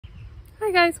Hi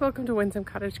guys, welcome to Winsome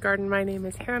Cottage Garden. My name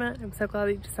is Hannah. I'm so glad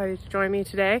that you decided to join me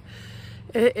today.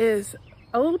 It is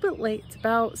a little bit late. It's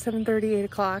about 7:30, 8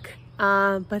 o'clock,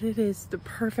 but it is the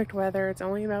perfect weather. It's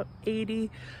only about 80.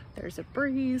 There's a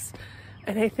breeze,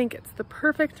 and I think it's the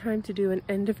perfect time to do an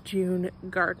end of June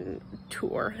garden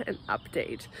tour and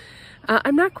update.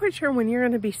 I'm not quite sure when you're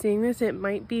going to be seeing this. It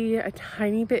might be a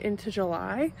tiny bit into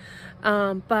July,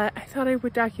 but I thought I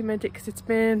would document it because it's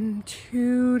been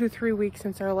 2 to 3 weeks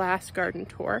since our last garden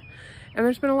tour, and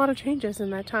there's been a lot of changes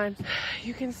in that time.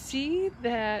 You can see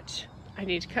that I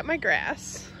need to cut my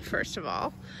grass, first of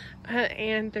all,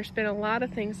 and there's been a lot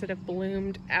of things that have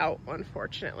bloomed out,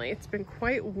 unfortunately. It's been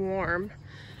quite warm,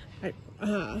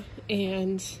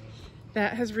 and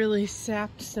that has really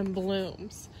sapped some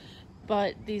blooms.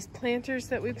 But these planters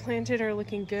that we planted are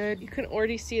looking good. You can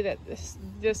already see that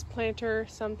this planter,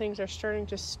 some things are starting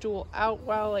to stool out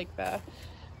well, like the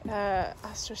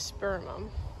astrospermum,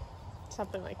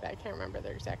 something like that. I can't remember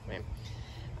their exact name.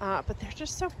 But they're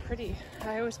just so pretty.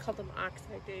 I always call them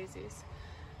oxeye daisies.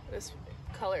 This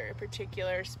color in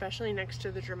particular, especially next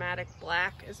to the dramatic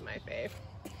black, is my fave.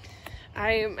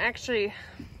 I'm actually,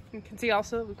 you can see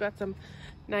also we've got some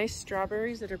nice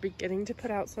strawberries that are beginning to put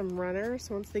out some runners.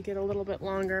 Once they get a little bit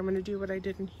longer, I'm going to do what I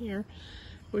did in here,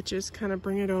 which is kind of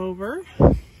bring it over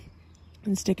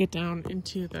and stick it down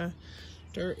into the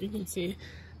dirt. You can see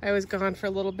I was gone for a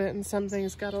little bit and some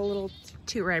things got a little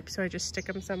too ripe, so I just stick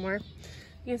them somewhere.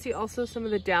 You can see also some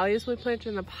of the dahlias we planted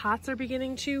in the pots are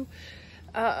beginning to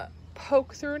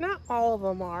poke through. Not all of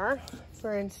them are.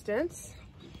 For instance,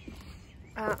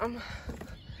 I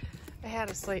had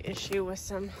a slight issue with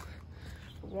some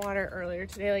water earlier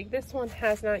today. Like this one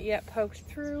has not yet poked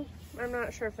through. I'm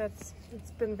not sure if it's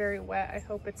been very wet. I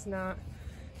hope it's not,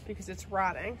 because it's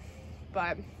rotting.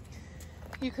 But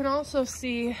you can also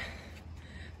see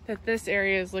that this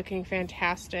area is looking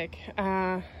fantastic.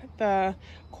 The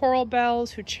coral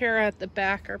bells, Huchera at the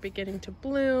back, are beginning to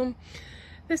bloom.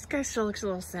 This guy still looks a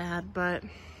little sad, but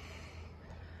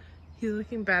he's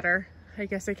looking better. I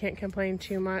guess I can't complain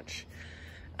too much.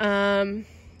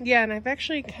 Yeah, and I've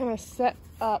actually kind of set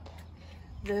up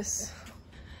this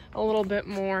a little bit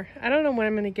more. I don't know when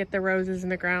I'm going to get the roses in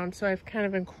the ground, so I've kind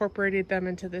of incorporated them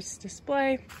into this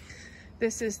display.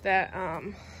 This is that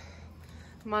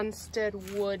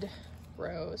Munstead wood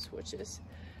rose, which is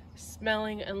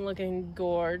smelling and looking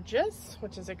gorgeous,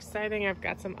 which is exciting. I've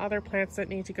got some other plants that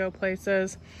need to go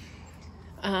places.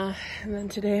 And then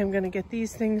today I'm going to get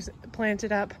these things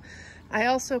planted up. I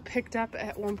also picked up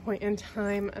at one point in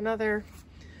time another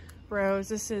rose.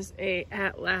 This is a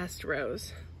At Last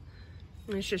rose.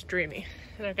 And it's just dreamy,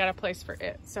 and I've got a place for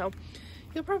it. So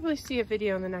you'll probably see a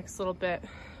video in the next little bit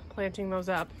planting those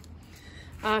up.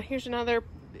 Here's another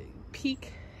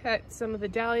peek at some of the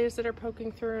dahlias that are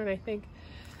poking through, and I think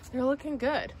they're looking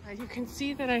good. You can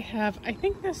see that I have, I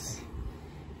think this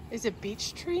is a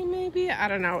beech tree maybe? I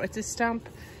don't know. It's a stump.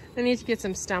 I need to get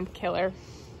some stump killer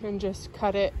and just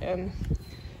cut it and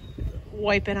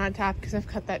wipe it on top, because I've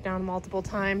cut that down multiple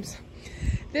times.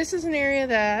 This is an area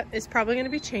that is probably going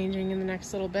to be changing in the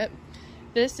next little bit.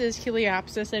 This is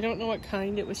Heliopsis. I don't know what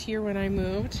kind. It was here when I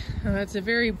moved. It's a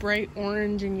very bright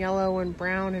orange and yellow and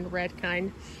brown and red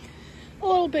kind. A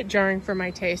little bit jarring for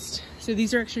my taste. So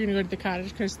these are actually going to go to the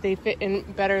cottage because they fit in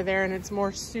better there, and it's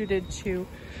more suited to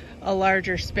a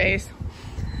larger space.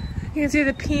 You can see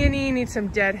the peony needs some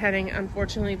deadheading,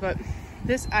 unfortunately, but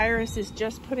this iris is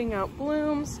just putting out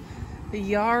blooms. The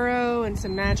yarrow and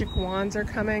some magic wands are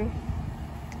coming.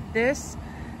 This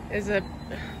is a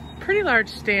pretty large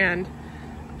stand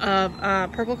of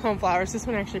purple coneflowers. This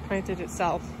one actually planted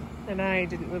itself, and I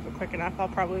didn't move it quick enough. I'll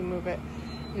probably move it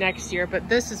next year, but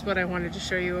this is what I wanted to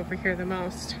show you over here the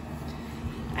most.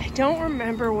 I don't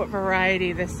remember what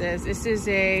variety this is. This is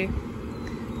a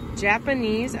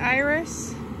Japanese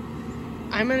iris.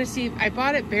 I'm gonna see, I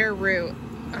bought it bare root,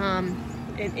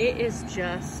 and it is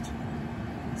just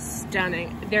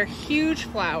stunning. They're huge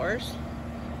flowers,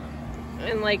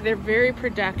 and like they're very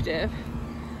productive.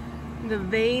 The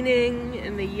veining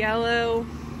and the yellow.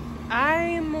 I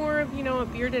am more of, you know, a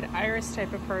bearded iris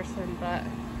type of person, but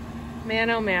man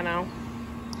oh man oh.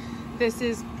 This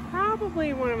is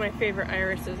probably one of my favorite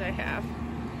irises I have.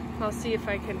 I'll see if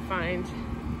I can find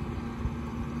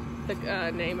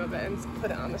the name of it and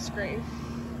put it on the screen.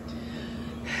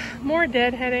 More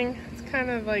deadheading. It's kind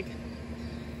of like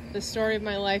the story of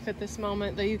my life at this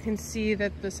moment, that you can see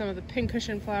that some of the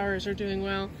pincushion flowers are doing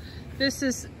well. This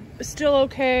is still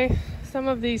okay. Some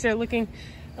of these are looking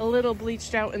a little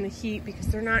bleached out in the heat because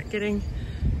they're not getting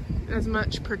as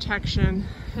much protection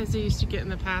as they used to get in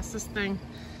the past. This thing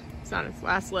is on its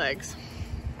last legs.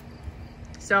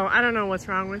 So I don't know what's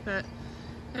wrong with it.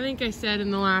 I think I said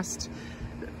in the last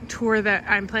tour that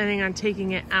I'm planning on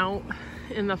taking it out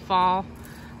in the fall.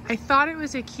 I thought it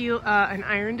was an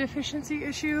iron deficiency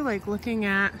issue, like looking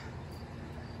at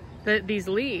these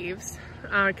leaves,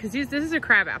 because this is a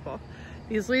crabapple.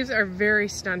 These leaves are very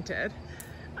stunted,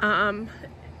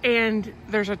 and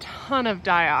there's a ton of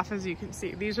die-off, as you can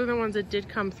see. These are the ones that did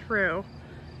come through,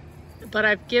 but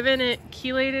I've given it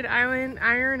chelated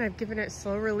iron, I've given it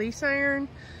slow release iron,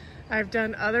 I've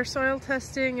done other soil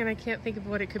testing, and I can't think of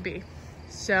what it could be.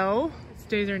 So its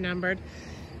days are numbered,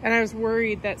 and I was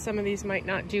worried that some of these might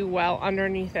not do well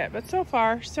underneath it, but so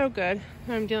far so good.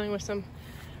 I'm dealing with some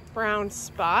brown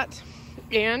spot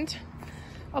and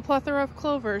a plethora of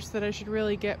clovers that I should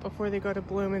really get before they go to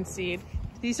bloom and seed.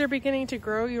 These are beginning to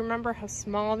grow. You remember how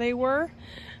small they were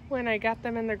when I got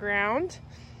them in the ground?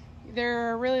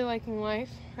 They're really liking life.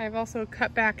 I've also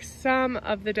cut back some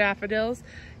of the daffodils.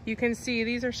 You can see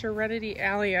these are Serenity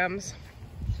alliums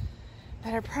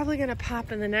that are probably gonna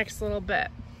pop in the next little bit.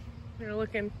 They're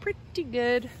looking pretty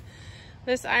good.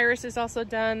 This iris is also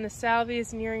done. The salvia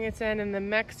is nearing its end, and the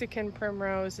Mexican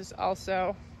primrose is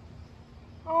also,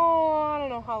 oh, I don't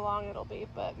know how long it'll be,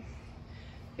 but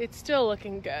it's still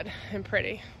looking good and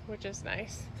pretty, which is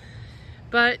nice.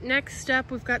 But next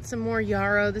up, we've got some more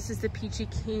yarrow. This is the Peachy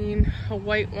Keen, a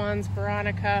white ones,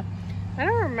 Veronica. I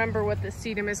don't remember what this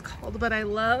sedum is called, but I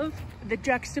love the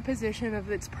juxtaposition of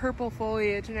its purple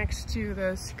foliage next to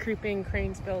this creeping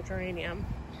cranesbill geranium.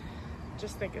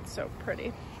 Just think it's so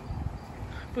pretty.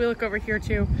 If we look over here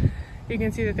too, you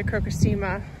can see that the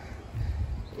crocosema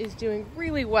is doing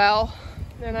really well,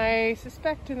 and I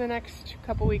suspect in the next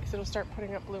couple weeks it'll start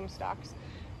putting up bloom stalks,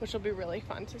 which will be really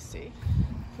fun to see.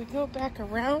 If we go back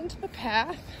around the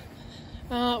path,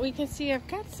 we can see I've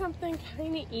got something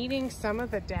kind of eating some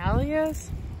of the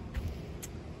dahlias,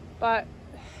 but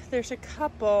there's a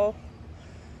couple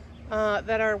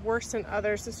that are worse than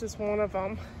others. This is one of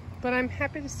them, but I'm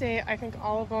happy to say I think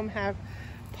all of them have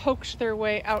poked their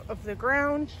way out of the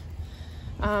ground.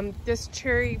 This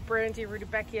cherry brandy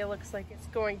rudbeckia looks like it's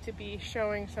going to be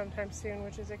showing sometime soon,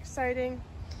 which is exciting.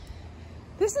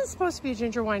 This is supposed to be a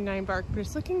ginger wine 9-bark, but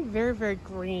it's looking very, very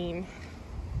green.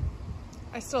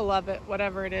 I still love it,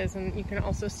 whatever it is, and you can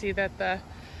also see that the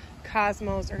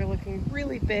cosmos are looking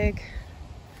really big.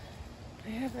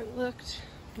 I haven't looked,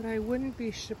 but I wouldn't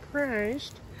be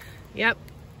surprised. Yep,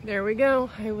 there we go.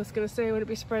 I was gonna say I wouldn't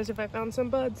be surprised if I found some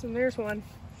buds, and there's one.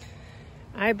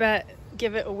 I bet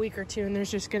give it a week or two and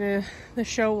the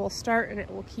show will start and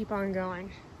it will keep on going.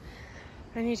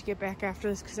 I need to get back after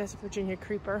this because that's a Virginia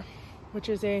creeper, which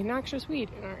is a noxious weed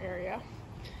in our area.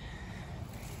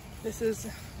 This is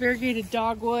variegated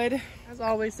dogwood. As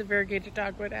always, the variegated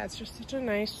dogwood adds just such a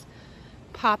nice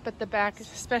pop at the back,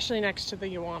 especially next to the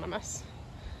euonymus.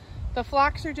 The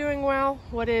phlox are doing well.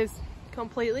 What is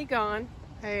completely gone,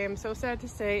 I am so sad to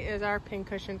say, is our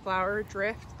pincushion flower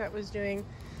drift that was doing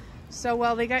so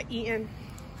well. They got eaten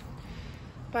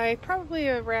by probably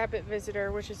a rabbit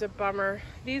visitor, which is a bummer.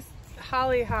 These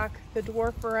hollyhock, the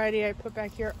dwarf variety I put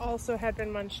back here, also had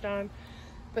been munched on,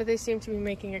 but they seem to be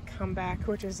making a comeback,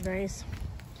 which is nice.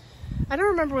 I don't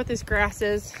remember what this grass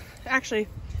is. Actually,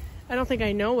 I don't think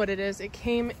I know what it is.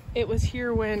 It was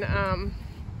here when,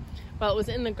 well, it was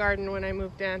in the garden when I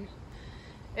moved in,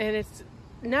 and it's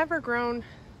never grown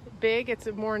big. It's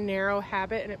a more narrow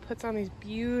habit, and it puts on these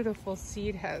beautiful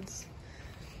seed heads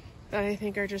that I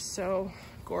think are just so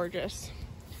gorgeous.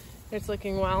 It's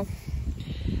looking well.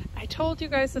 I told you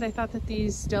guys that I thought that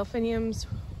these delphiniums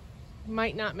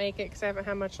might not make it because I haven't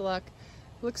had much luck.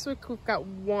 Looks like we've got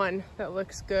one that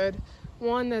looks good,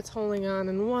 one that's holding on,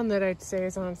 and one that I'd say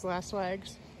is on its last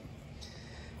legs.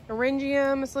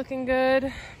 Eryngium is looking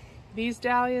good. These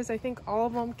dahlias, I think all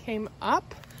of them came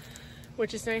up,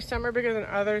 which is nice. Some are bigger than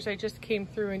others. I just came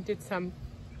through and did some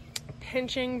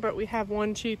pinching, but we have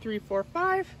 1, 2, 3, 4,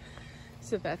 5.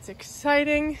 So that's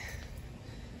exciting.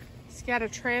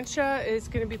 Scatotrantia is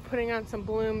going to be putting on some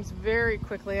blooms very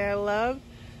quickly. I love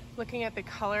looking at the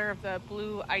color of the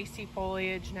blue icy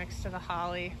foliage next to the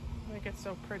holly. I think it's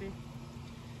so pretty.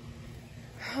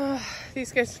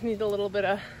 These guys need a little bit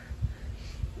of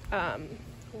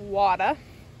water.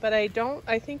 But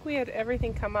I think we had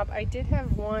everything come up. I did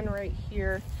have one right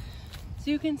here.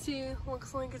 So you can see,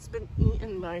 looks like it's been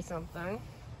eaten by something.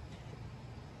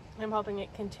 I'm hoping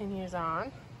it continues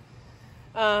on.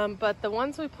 But the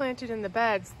ones we planted in the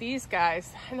beds, these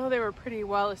guys, I know they were pretty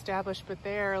well established, but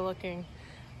they are looking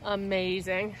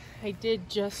amazing. I did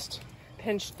just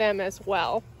pinch them as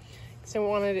well, because I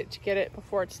wanted it to get it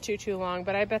before it's too long,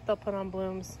 but I bet they'll put on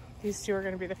blooms. These two are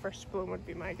gonna be the first to bloom, would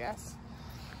be my guess.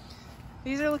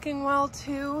 These are looking well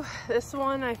too. This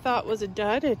one I thought was a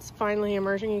dud. It's finally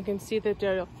emerging. You can see the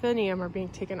delphinium are being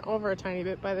taken over a tiny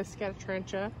bit by the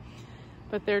scatotrantia,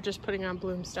 but they're just putting on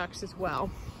bloom stalks as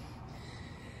well.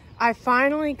 I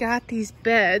finally got these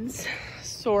beds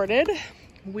sorted,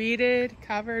 weeded,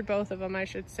 covered, both of them I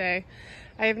should say.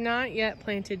 I have not yet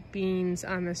planted beans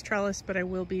on this trellis, but I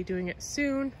will be doing it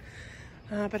soon.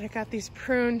 But I got these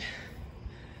pruned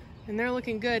and they're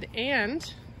looking good,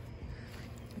 and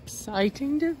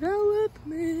exciting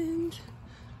development.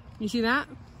 You see that?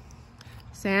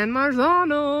 San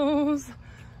Marzanos.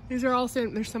 These are all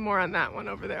San, there's some more on that one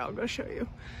over there. I'll go show you.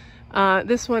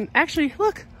 This one, actually,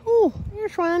 look. Oh,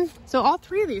 here's one. So all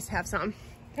three of these have some.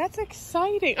 That's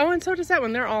exciting. Oh, and so does that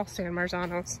one. They're all San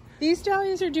Marzanos. These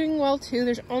dahlias are doing well too.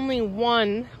 There's only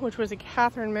one, which was a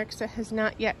Catherine mix, that has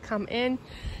not yet come in.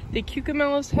 The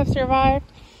cucamellas have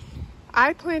survived.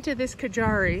 I planted this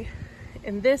Kajari,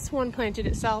 and this one planted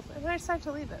itself, and I decided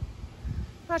to leave it.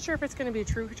 I'm not sure if it's going to be a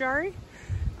true Kajari,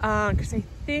 because I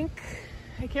think,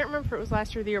 I can't remember if it was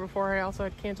last year or the year before. I also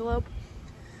had cantaloupe,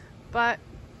 but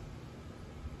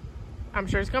I'm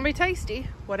sure it's going to be tasty,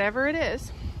 whatever it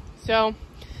is. So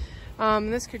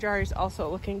this Kajari is also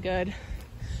looking good.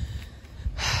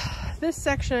 This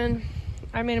section,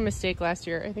 I made a mistake last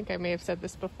year. I think I may have said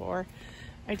this before.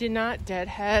 I did not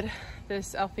deadhead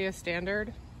this Althea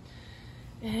Standard,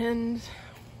 and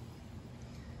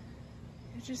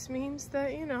it just means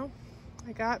that, you know,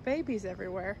 I got babies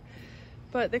everywhere.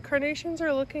 But the carnations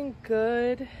are looking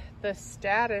good. The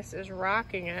status is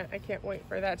rocking it. I can't wait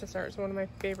for that to start. It's one of my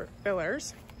favorite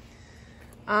fillers.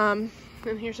 And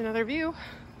here's another view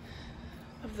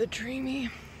of the dreamy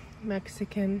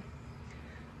Mexican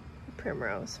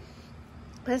primrose.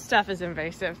 This stuff is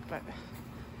invasive, but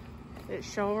it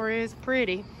sure is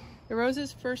pretty. The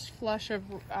rose's first flush of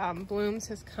blooms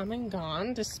has come and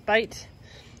gone despite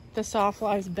the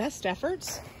sawfly's best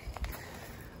efforts.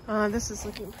 This is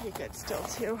looking pretty good still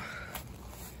too.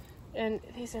 And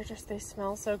these are just, they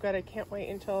smell so good. I can't wait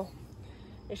until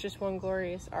it's just one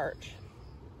glorious arch.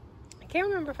 I can't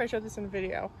remember if I showed this in a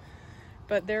video,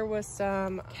 but there was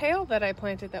some kale that I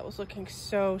planted that was looking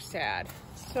so sad.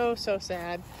 So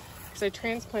sad. Because I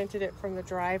transplanted it from the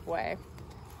driveway,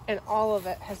 and all of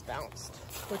it has bounced,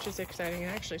 which is exciting.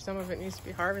 And actually, some of it needs to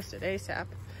be harvested ASAP.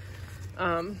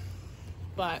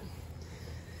 But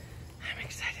I'm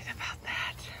excited about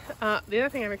that. The other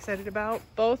thing I'm excited about,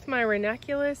 both my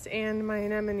ranunculus and my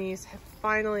anemones have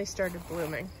finally started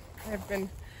blooming. I've been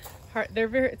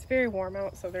it's very warm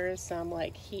out, so there is some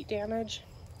like heat damage,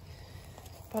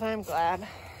 but I'm glad.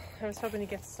 I was hoping to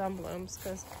get some blooms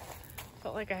because I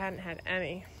felt like I hadn't had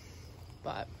any.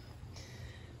 But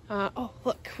oh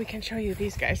look, we can show you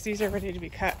these guys. These are ready to be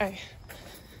cut. I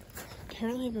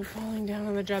apparently have been falling down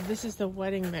on the job. This is the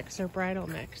wedding mix or bridal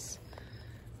mix.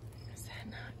 Is that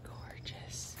not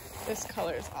gorgeous? This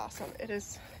color is awesome. It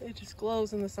just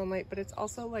glows in the sunlight, but it's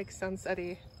also like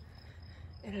sunsetty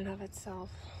in and of itself.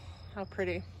 How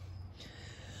pretty.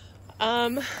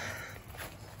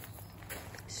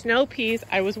 Snow peas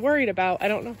I was worried about. I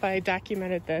don't know if I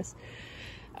documented this.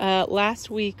 Last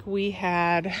week we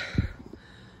had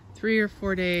 3 or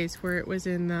 4 days where it was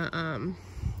in the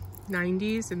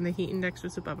 90s and the heat index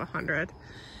was above 100.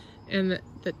 And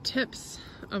the tips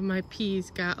of my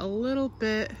peas got a little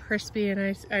bit crispy,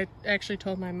 and I actually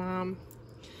told my mom,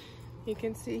 you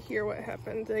can see here what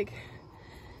happened. Like,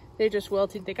 they just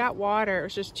wilted. They got water. It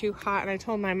was just too hot. And I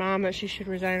told my mom that she should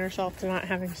resign herself to not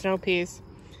having snow peas.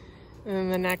 And then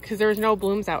the next, because there was no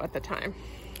blooms out at the time.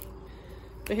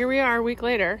 But here we are a week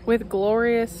later with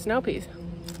glorious snow peas.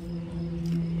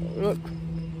 Look.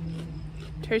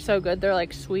 Tastes so good. They're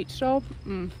like sweet still.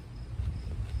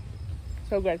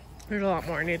 So good. There's a lot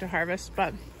more I need to harvest,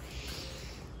 but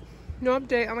no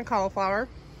update on the cauliflower.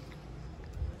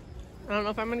 I don't know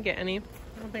if I'm going to get any.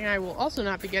 I don't think I will also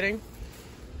not be getting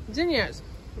zinnias.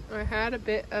 I had a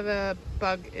bit of a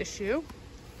bug issue.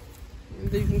 You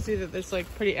can see that it's like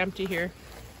pretty empty here.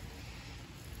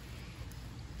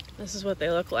 This is what they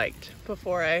look like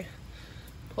before I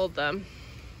pulled them.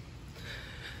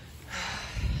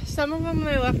 Some of them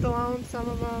they left alone, some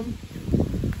of them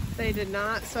they did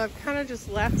not. So I've kind of just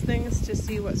left things to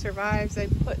see what survives. I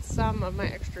put some of my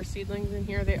extra seedlings in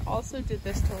here. They also did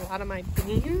this to a lot of my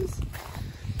beans.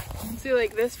 See,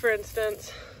 like this for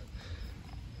instance.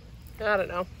 I don't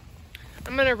know.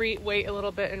 I'm gonna wait a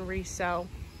little bit and re-sow.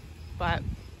 But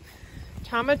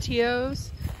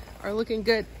tomatillos are looking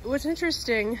good. What's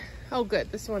interesting, oh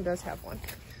good, this one does have one.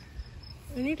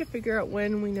 I need to figure out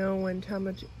when we know when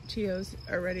tomatillos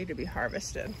are ready to be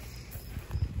harvested,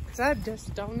 because I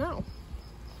just don't know.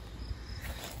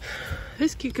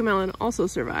 This cucamelon also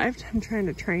survived. I'm trying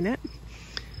to train it.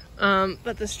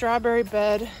 But the strawberry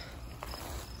bed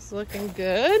is looking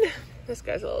good. This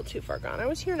guy's a little too far gone. I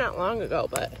was here not long ago,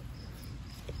 but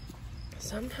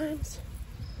sometimes,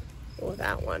 oh,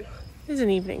 that one is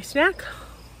an evening snack.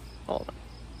 Hold on.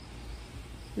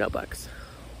 No bugs.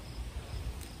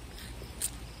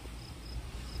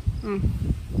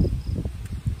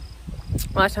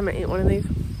 Last time I ate one of these,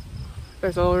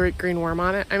 there's a little green worm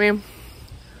on it. I mean,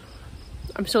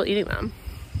 I'm still eating them,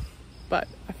 but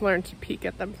I've learned to peek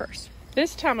at them first.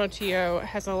 This tomatillo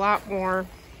has a lot more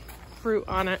fruit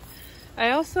on it.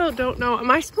 I also don't know, am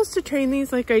I supposed to train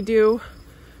these like I do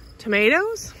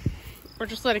tomatoes or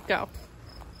just let it go?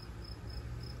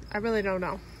 I really don't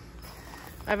know.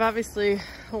 I've obviously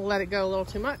let it go a little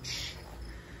too much.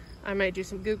 I might do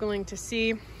some Googling to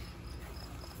see.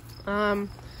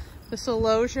 The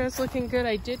celosia is looking good.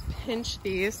 I did pinch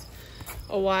these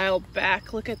a while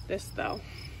back. Look at this though.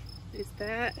 Is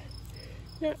that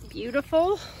not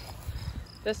beautiful?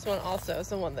 This one also is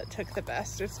the one that took the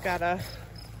best. It's got a,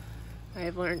 I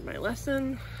have learned my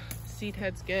lesson. Seed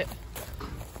heads get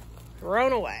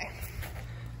thrown away.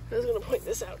 I was gonna point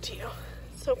this out to you.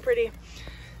 It's so pretty.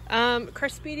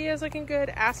 Cresspedia is looking good.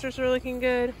 Asters are looking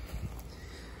good.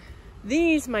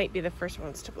 These might be the first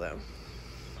ones to bloom.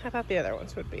 I thought the other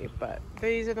ones would be, but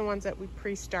these are the ones that we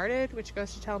pre-started, which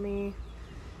goes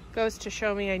to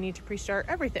show me I need to pre-start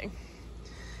everything.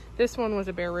 This one was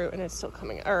a bare root and it's still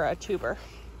coming, or a tuber.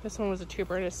 This one was a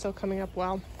tuber and it's still coming up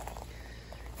well.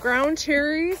 Ground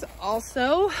cherries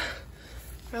also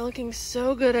are looking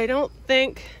so good. I don't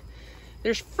think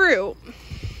there's fruit,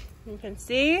 you can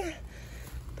see,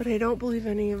 but I don't believe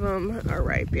any of them are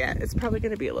ripe yet. It's probably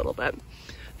going to be a little bit.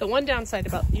 The one downside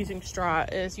about using straw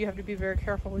is you have to be very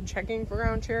careful when checking for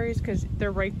ground cherries because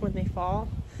they're ripe when they fall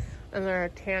and they're a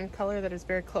tan color that is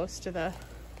very close to the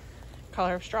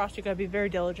color of straw, so you gotta be very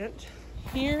diligent.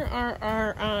 Here are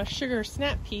our sugar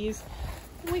snap peas.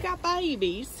 We got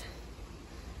babies.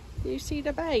 You see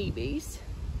the babies?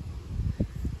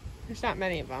 There's not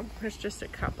many of them. There's just a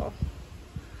couple.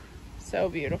 So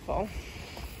beautiful.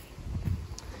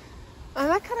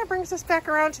 That kind of brings us back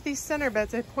around to these center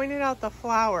beds. I pointed out the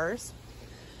flowers.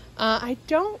 I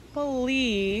don't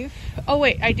believe, oh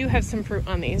wait, I do have some fruit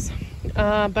on these,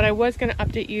 but I was going to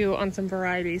update you on some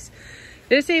varieties.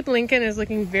 This Abe Lincoln is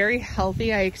looking very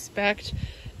healthy. I expect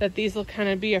that these will kind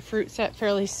of be a fruit set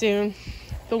fairly soon.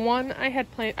 The one I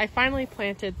had planted, I finally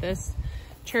planted this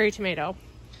cherry tomato,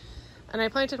 and I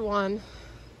planted one.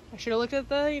 I should have looked at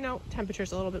the,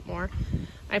 temperatures a little bit more.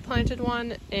 I planted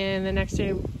one and the next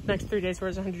 3 days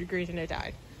was 100 degrees and it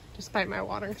died despite my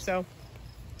water. So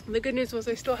the good news was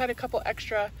I still had a couple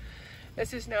extra.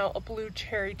 This is now a blue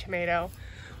cherry tomato,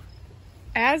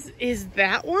 as is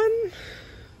that one.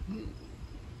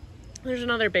 There's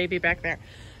another baby back there.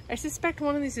 I suspect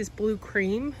one of these is blue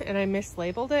cream and I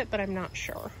mislabeled it, but I'm not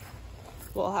sure.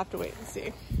 We'll have to wait and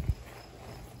see.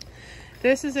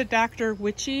 This is a Dr.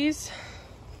 Weish.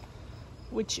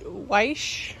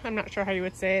 I'm not sure how you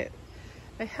would say it.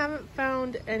 I haven't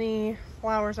found any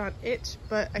flowers on it,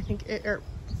 but I think or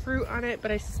fruit on it,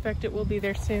 but I suspect it will be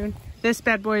there soon. This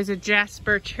bad boy is a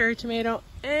Jasper cherry tomato,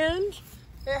 and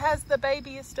it has the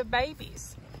babiest of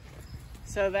babies.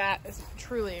 So that is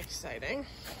truly exciting.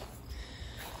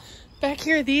 Back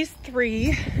here, these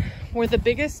three were the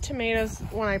biggest tomatoes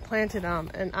when I planted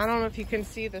them, and I don't know if you can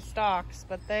see the stalks,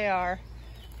 but they are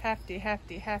hefty,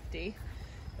 hefty, hefty.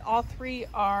 All three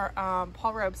are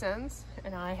Paul Robeson's,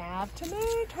 and I have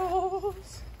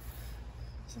tomatoes.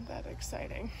 Isn't that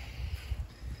exciting?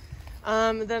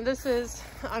 Then this is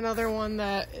another one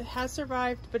that has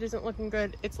survived but isn't looking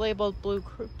good. It's labeled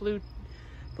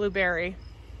blueberry.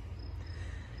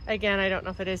 Again, I don't know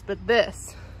if it is, but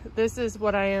this is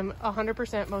what I am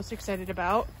 100% most excited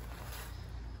about.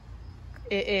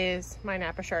 It is my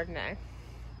Napa Chardonnay.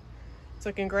 It's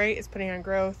looking great. It's putting on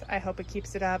growth. I hope it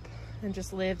keeps it up and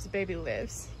just lives, baby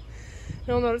lives.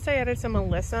 You'll notice I added some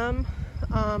alyssum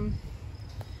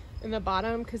in the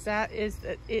bottom, because that is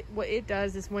what it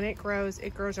does is when it grows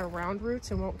around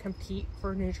roots and won't compete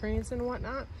for nutrients and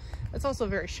whatnot. It's also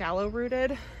very shallow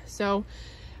rooted, so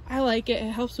I like it.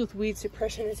 It helps with weed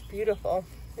suppression. It's beautiful.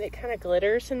 It kind of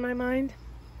glitters in my mind.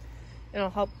 It'll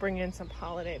help bring in some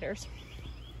pollinators.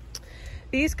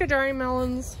 These Kadari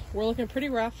melons were looking pretty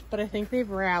rough, but I think they've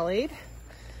rallied.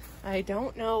 I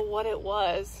don't know what it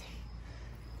was.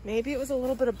 Maybe it was a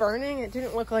little bit of burning. It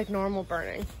didn't look like normal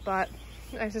burning, but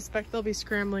I suspect they'll be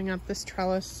scrambling up this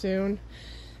trellis soon.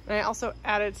 And I also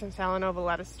added some Salanova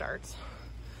lettuce starts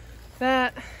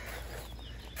that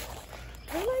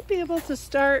I might be able to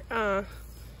start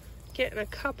getting a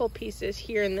couple pieces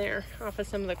here and there off of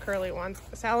some of the curly ones.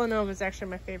 Salanova is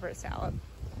actually my favorite salad.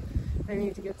 I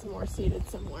need to get some more seeded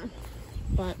somewhere,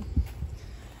 but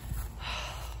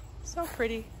so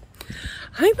pretty.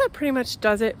 I think that pretty much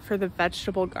does it for the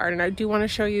vegetable garden. I do want to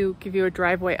show you, give you a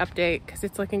driveway update because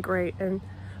it's looking great. And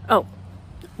oh,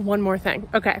 one more thing.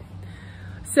 Okay,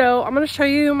 so I'm going to show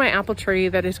you my apple tree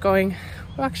that is going,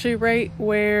 well, actually right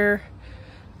where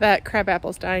that crab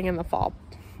apple's dying in the fall.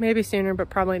 Maybe sooner,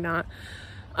 but probably not.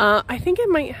 I think it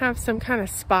might have some kind of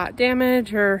spot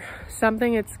damage or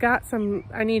something. It's got some,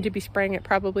 I need to be spraying it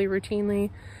probably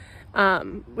routinely,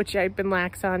 which I've been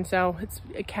lax on, so it's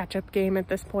a catch-up game at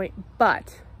this point.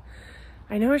 But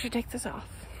I know I should take this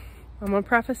off. I'm gonna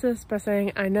preface this by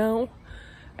saying I know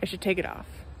I should take it off.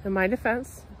 In my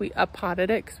defense, we up-potted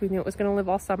it because we knew it was gonna live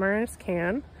all summer in its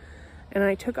can, and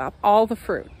I took off all the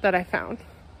fruit that I found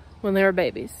when they were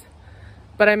babies.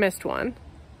 But I missed one,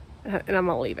 and I'm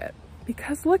gonna leave it.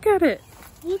 Because look at it.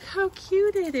 Look how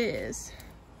cute it is.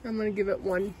 I'm gonna give it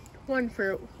one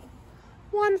fruit.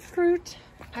 One fruit.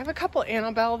 I have a couple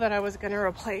Annabelle that I was gonna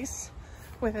replace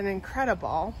with an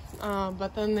Incredible,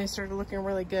 but then they started looking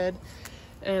really good,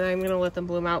 and I'm gonna let them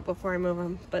bloom out before I move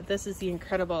them. But this is the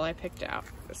Incredible I picked out.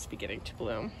 It's beginning to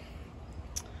bloom.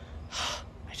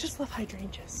 I just love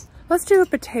hydrangeas. Let's do a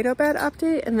potato bed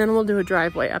update, and then we'll do a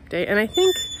driveway update. And I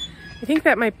think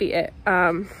that might be it.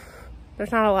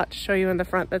 There's not a lot to show you in the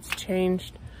front that's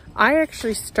changed. I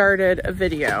actually started a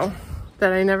video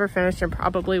that I never finished and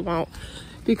probably won't,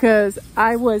 because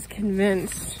I was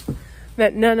convinced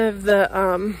that none of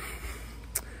the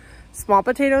small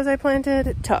potatoes I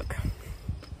planted took.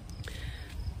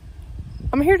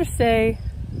 I'm here to say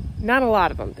not a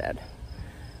lot of them did,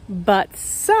 but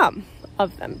some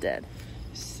of them did.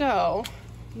 So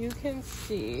you can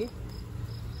see,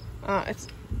 it's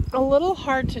a little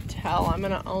hard to tell. I'm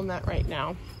gonna own that right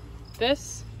now.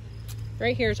 This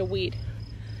right here is a weed,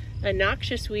 a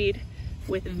noxious weed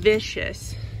with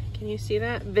vicious, can you see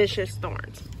that? Vicious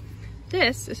thorns.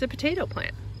 This is a potato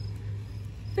plant.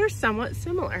 They're somewhat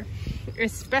similar,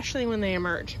 especially when they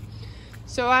emerge.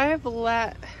 So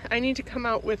I need to come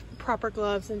out with proper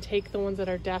gloves and take the ones that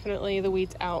are definitely the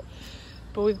weeds out.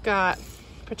 But we've got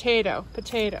potato,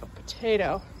 potato,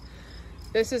 potato.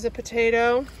 This is a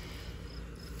potato.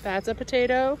 That's a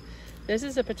potato. This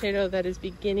is a potato that is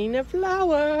beginning to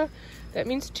flower. That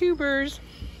means tubers.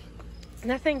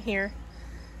 Nothing here.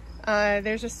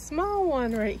 There's a small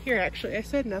one right here, actually. I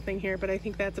said nothing here, but I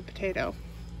think that's a potato.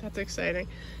 That's exciting.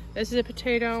 This is a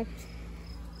potato.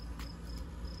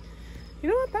 You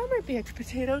know what? That might be a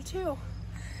potato too.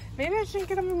 Maybe I shouldn't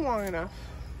get them long enough.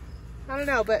 I don't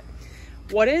know, but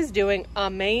what is doing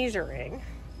amazing,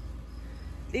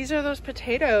 these are those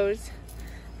potatoes,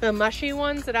 the mushy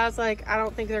ones that I was like, I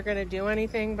don't think they're gonna do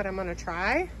anything, but I'm gonna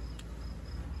try.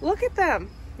 Look at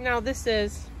them. Now this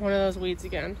is one of those weeds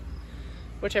again,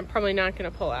 which I'm probably not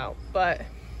gonna pull out, but,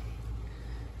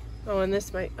 oh, and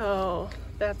this might, oh,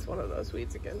 that's one of those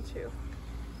weeds again too.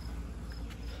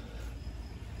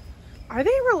 Are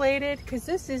they related? Because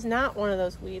this is not one of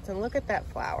those weeds, and look at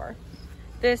that flower.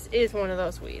 This is one of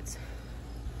those weeds.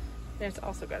 And it's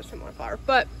also got a similar flower,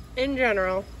 but in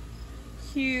general,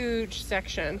 huge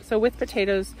section. So with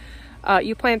potatoes,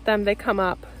 you plant them, they come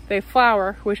up, they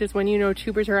flower, which is when you know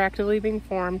tubers are actively being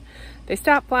formed. They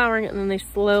stop flowering and then they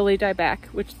slowly die back,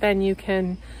 which then you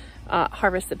can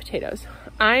harvest the potatoes.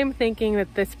 I'm thinking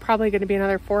that this is probably going to be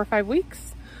another 4 or 5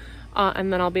 weeks,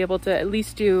 and then I'll be able to at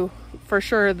least do for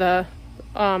sure the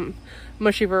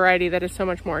mushy variety that is so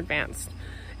much more advanced,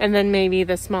 and then maybe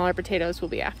the smaller potatoes will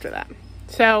be after that.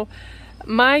 So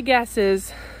my guess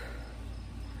is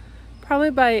probably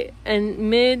by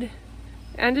end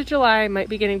of July I might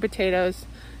be getting potatoes.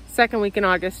 Second week in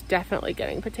August, definitely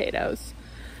getting potatoes.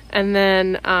 And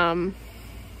then I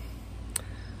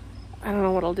don't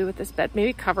know what I'll do with this bed.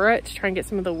 Maybe cover it to try and get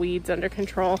some of the weeds under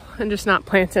control and just not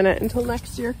plant in it until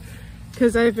next year,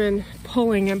 because I've been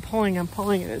pulling and pulling and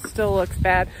pulling and it still looks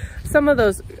bad. Some of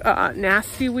those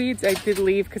nasty weeds I did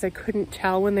leave because I couldn't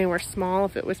tell when they were small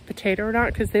if it was potato or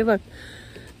not, because they look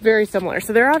very similar.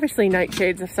 So they're obviously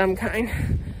nightshades of some kind.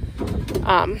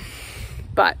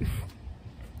 But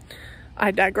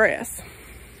I digress.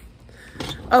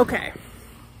 Okay.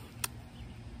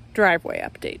 Driveway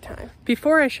update time.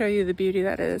 Before I show you the beauty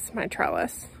that is my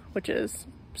trellis, which is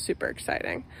super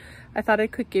exciting, I thought I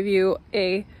could give you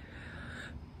a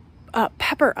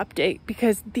pepper update,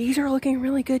 because these are looking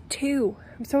really good too.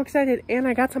 I'm so excited, and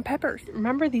I got some peppers.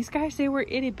 Remember these guys? They were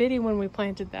itty bitty when we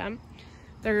planted them.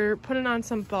 They're putting on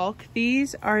some bulk.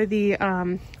 These are the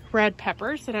red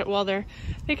peppers that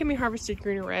they can be harvested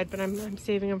green or red, but I'm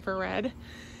saving them for red.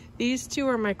 These two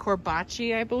are my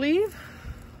Corbaci, I believe.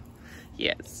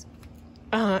 Yes.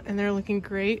 And they're looking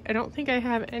great. I don't think I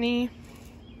have any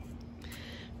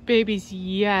babies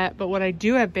yet, but what I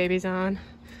do have babies on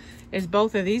is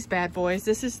both of these bad boys.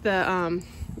 This is the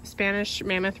Spanish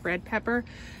Mammoth Red Pepper.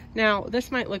 Now,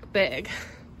 this might look big,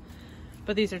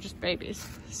 but these are just babies.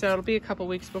 So it'll be a couple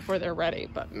weeks before they're ready,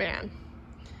 but man,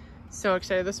 so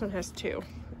excited. This one has 2,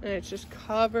 and it's just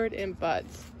covered in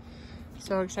buds.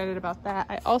 So excited about that.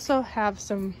 I also have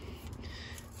some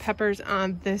peppers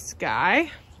on this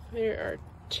guy. There are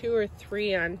 2 or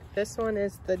 3 on this one.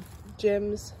 Is the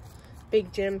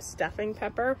Big Jim stuffing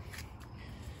pepper.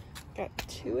 Got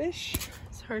 2-ish.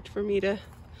 It's hard for me to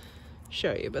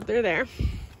show you, but they're there.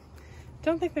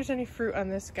 Don't think there's any fruit on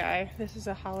this guy. This is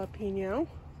a jalapeno.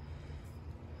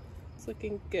 It's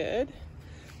looking good.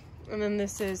 And then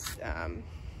this is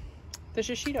the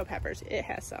shishito peppers. It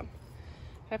has some.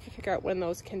 I have to figure out when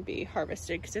those can be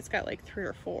harvested because it's got like 3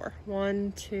 or 4.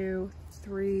 1, 2,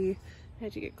 3. I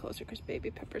had to get closer because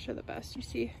baby peppers are the best. You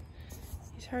see,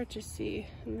 he's hard to see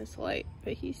in this light,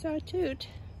 but he saw a toot.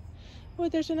 Oh,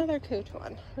 there's another coot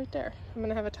one right there. I'm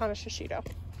gonna have a ton of shishito.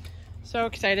 So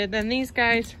excited. Then these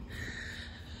guys,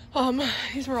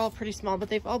 these were all pretty small, but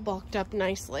they've all bulked up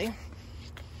nicely.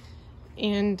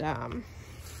 And I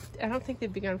don't think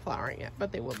they've begun flowering yet,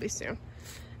 but they will be soon.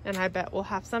 And I bet we'll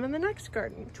have some in the next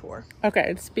gardening tour. Okay,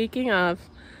 and speaking of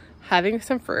having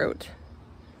some fruit,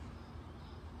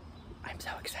 I'm so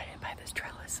excited by this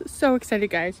trellis. So excited,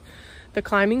 guys. The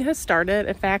climbing has started.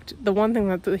 In fact, the one thing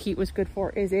that the heat was good for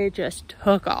is it just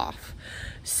took off.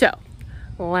 So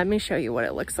let me show you what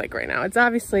it looks like right now. It's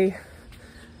obviously,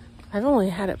 I've only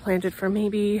had it planted for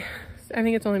maybe, I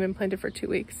think it's only been planted for 2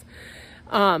 weeks.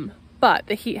 But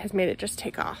the heat has made it just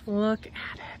take off. Look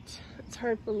at it. It's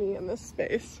hard for me in this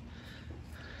space.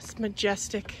 It's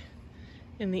majestic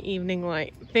in the evening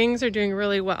light. Things are doing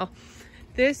really well.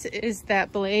 This is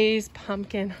that Blaze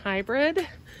pumpkin hybrid.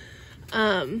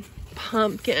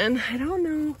 Pumpkin, I don't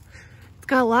know. It's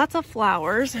got lots of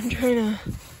flowers. I'm trying to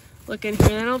look in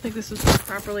here. I don't think this was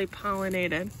properly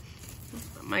pollinated.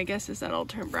 My guess is that it'll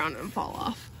turn brown and fall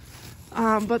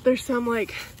off. But there's some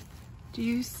like, do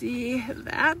you see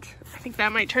that? I think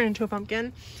that might turn into a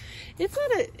pumpkin. It's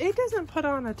not it doesn't put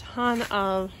on a ton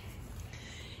of,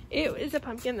 it is a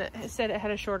pumpkin that said it had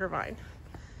a shorter vine.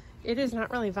 It is not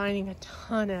really vining a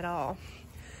ton at all.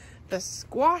 The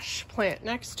squash plant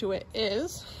next to it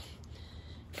is,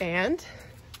 and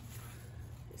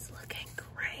it's looking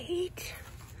great.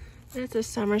 It's a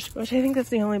summer squash. I think that's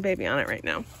the only baby on it right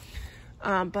now.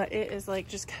 But it is like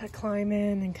just kind of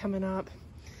climbing and coming up.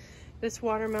 This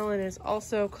watermelon is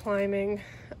also climbing.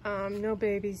 No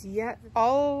babies yet.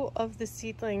 All of the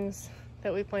seedlings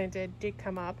that we planted did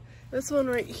come up. This one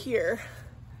right here,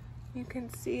 you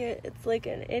can see it. It's like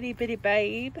an itty bitty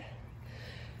babe.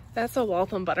 That's a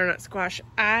Waltham butternut squash.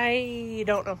 I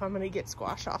don't know if I'm gonna get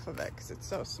squash off of it because it's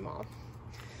so small.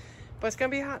 But it's gonna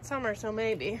be a hot summer, so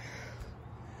maybe.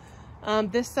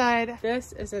 This side,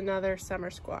 this is another summer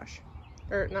squash.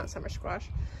 Or not summer squash,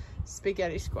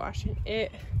 spaghetti squash. And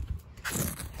it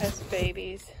has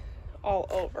babies all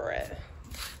over it.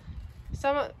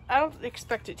 Some, I don't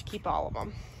expect it to keep all of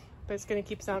them, but it's gonna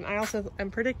keep some. I also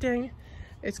am predicting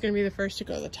it's gonna be the first to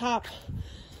go to the top.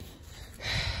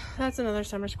 That's another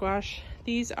summer squash.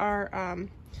 These are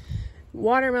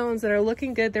watermelons that are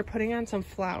looking good. They're putting on some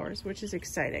flowers, which is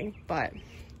exciting, but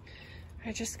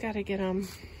I just gotta get them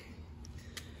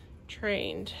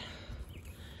trained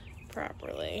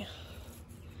properly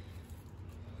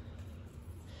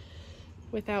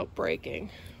without breaking,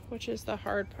 which is the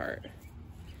hard part.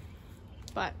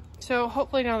 But so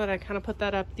hopefully now that I kind of put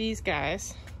that up, these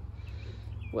guys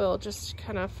will just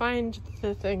kind of find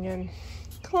the thing and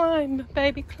climb,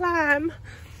 baby, climb.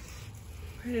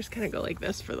 I just kind of go like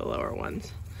this for the lower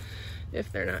ones if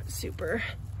they're not super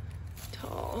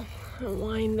tall. And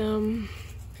wind them.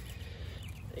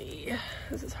 Yeah,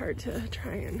 this is hard to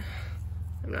try, and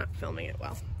I'm not filming it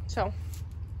well. So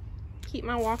keep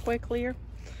my walkway clear.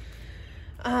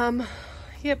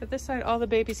 Yeah, but this side all the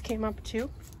babies came up too.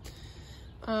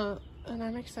 And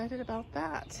I'm excited about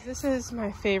that. This is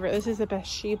my favorite. This is the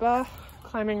Bathsheba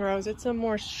climbing rose. It's a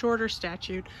more shorter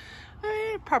statute.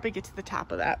 I'll probably get to the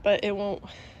top of that, but it won't,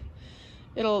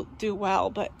 it'll do well.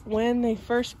 But when they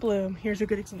first bloom, here's a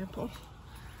good example.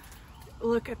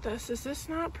 Look at this. Is this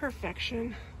not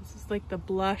perfection? This is like the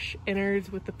blush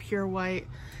innards with the pure white.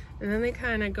 And then they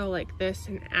kind of go like this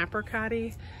in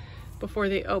apricot-y before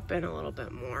they open a little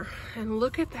bit more. And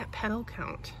look at that petal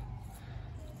count.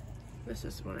 This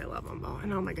is when I love them all.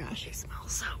 And oh my gosh, they smell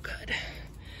so good.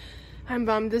 I'm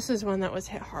bummed. This is one that was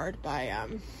hit hard by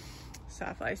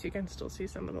soft ice, you can still see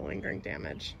some of the lingering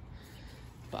damage.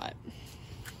 But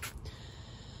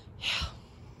yeah,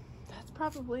 that's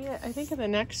probably it. I think in the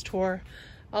next tour,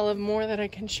 I'll have more that I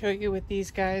can show you with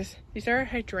these guys. These are a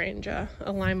hydrangea,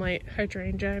 a limelight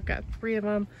hydrangea. I've got 3 of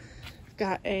them. I've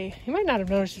got a, you might not have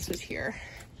noticed this was here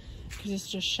because it's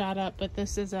just shot up, but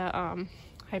this is a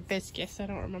hibiscus. I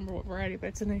don't remember what variety, but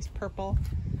it's a nice purple.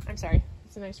 I'm sorry,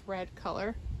 it's a nice red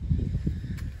color.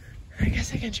 I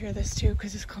guess I can share this too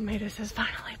because this clematis has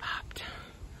finally popped.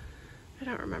 I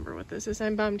don't remember what this is.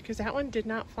 I'm bummed because that one did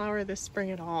not flower this spring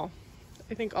at all.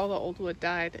 I think all the old wood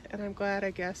died, and I'm glad,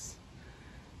 I guess,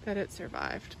 that it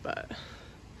survived, but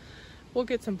we'll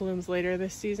get some blooms later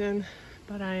this season.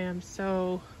 But I am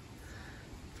so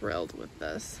thrilled with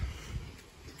this.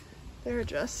 They're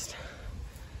just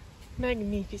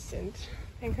magnificent.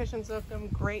 Pincushions look them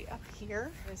great up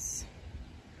here. This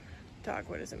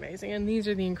dogwood is amazing, and these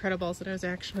are the incredibles that I was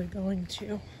actually going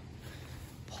to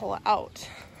pull out,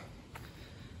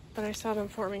 but I saw them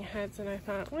forming heads and I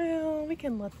thought, well, we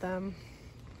can let them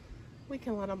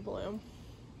bloom.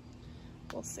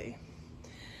 We'll see.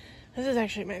 This is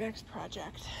actually my next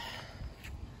project.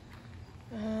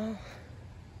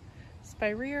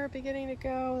 Spirea are beginning to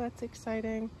go. That's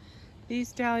exciting.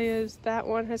 These dahlias, that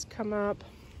one has come up.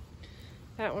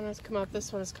 That one has come up.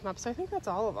 This one has come up. So I think that's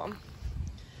all of them.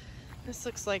 This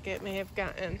looks like it may have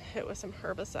gotten hit with some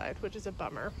herbicide, which is a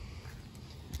bummer.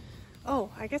 Oh,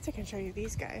 I guess I can show you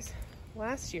these guys.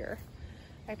 Last year,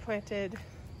 I planted,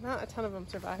 not a ton of them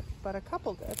survived, but a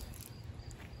couple did.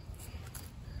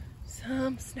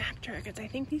 Some snapdragons. I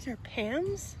think these are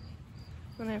Pams.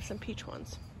 And I have some peach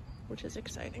ones, which is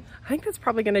exciting. I think that's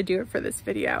probably going to do it for this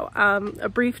video. A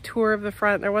brief tour of the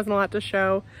front. There wasn't a lot to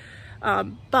show,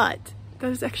 but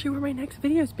that is actually where my next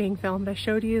video is being filmed. I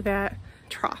showed you that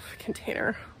trough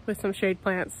container with some shade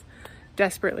plants,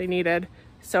 desperately needed.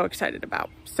 So excited about.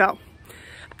 So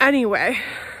anyway,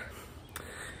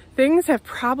 things have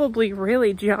probably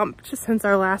really jumped since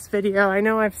our last video. I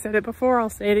know I've said it before, I'll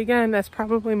say it again. That's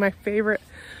probably my favorite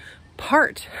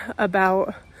part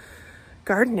about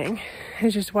gardening,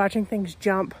 is just watching things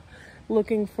jump,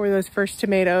 looking for those first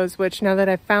tomatoes, which now that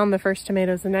I've found the first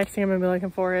tomatoes, the next thing I'm gonna be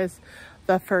looking for is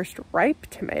the first ripe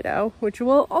tomato, which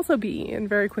will also be eaten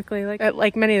very quickly,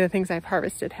 like many of the things I've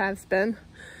harvested has been.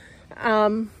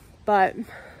 But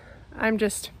I'm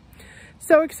just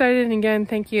so excited, and again,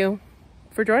 thank you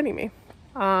for joining me.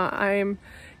 I'm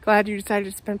glad you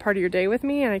decided to spend part of your day with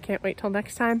me, and I can't wait till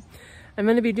next time. I'm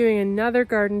going to be doing another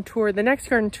garden tour. The next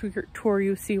garden tour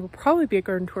you see will probably be a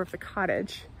garden tour of the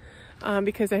cottage,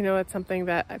 because I know it's something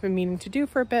that I've been meaning to do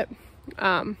for a bit,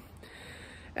 and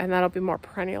that'll be more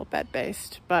perennial bed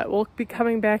based. But we'll be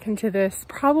coming back into this,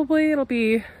 probably it'll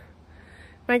be,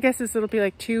 my guess is it'll be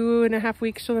like 2.5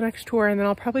 weeks till the next tour, and then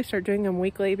I'll probably start doing them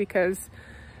weekly, because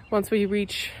once we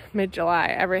reach mid-July,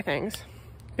 everything's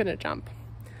gonna jump,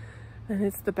 and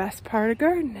it's the best part of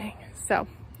gardening. So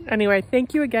anyway,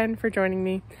 thank you again for joining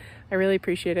me. I really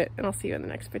appreciate it, and I'll see you in the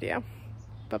next video.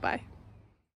 Bye-bye.